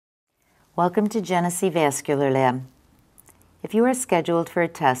Welcome to Genesee Vascular Lab. If you are scheduled for a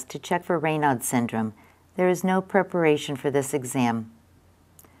test to check for Raynaud syndrome, there is no preparation for this exam.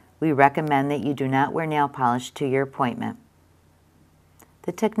 We recommend that you do not wear nail polish to your appointment.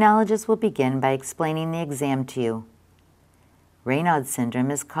 The technologist will begin by explaining the exam to you. Raynaud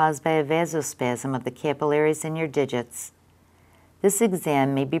syndrome is caused by a vasospasm of the capillaries in your digits. This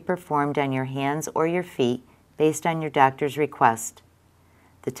exam may be performed on your hands or your feet based on your doctor's request.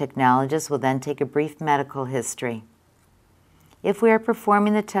 The technologist will then take a brief medical history. If we are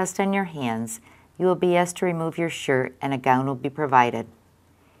performing the test on your hands, you will be asked to remove your shirt and a gown will be provided.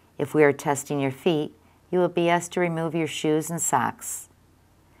 If we are testing your feet, you will be asked to remove your shoes and socks.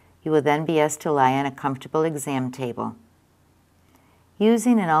 You will then be asked to lie on a comfortable exam table.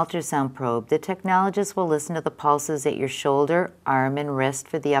 Using an ultrasound probe, the technologist will listen to the pulses at your shoulder, arm, and wrist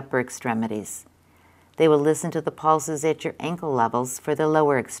for the upper extremities. They will listen to the pulses at your ankle levels for the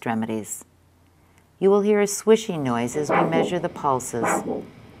lower extremities. You will hear a swishing noise as we measure the pulses.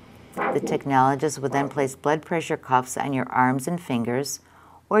 The technologist will then place blood pressure cuffs on your arms and fingers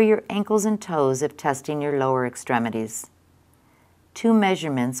or your ankles and toes if testing your lower extremities. 2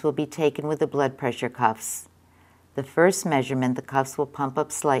 measurements will be taken with the blood pressure cuffs. The first measurement, the cuffs will pump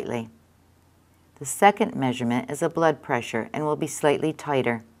up slightly. The second measurement is a blood pressure and will be slightly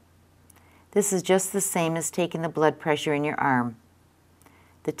tighter. This is just the same as taking the blood pressure in your arm.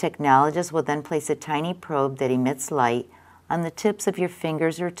 The technologist will then place a tiny probe that emits light on the tips of your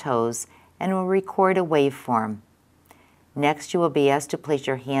fingers or toes and will record a waveform. Next, you will be asked to place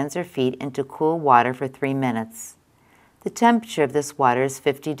your hands or feet into cool water for 3 minutes. The temperature of this water is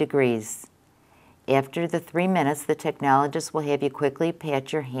 50 degrees. After the 3 minutes, the technologist will have you quickly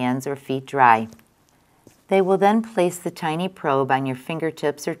pat your hands or feet dry. They will then place the tiny probe on your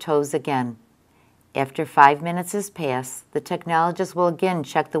fingertips or toes again. After 5 minutes has passed, the technologist will again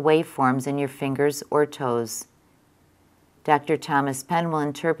check the waveforms in your fingers or toes. Dr. Thomas Penn will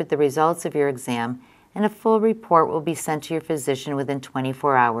interpret the results of your exam, and a full report will be sent to your physician within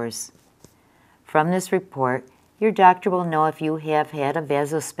 24 hours. From this report, your doctor will know if you have had a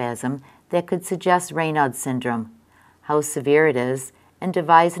vasospasm that could suggest Raynaud syndrome, how severe it is, and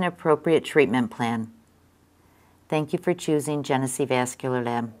devise an appropriate treatment plan. Thank you for choosing Genesee Vascular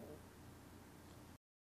Lab.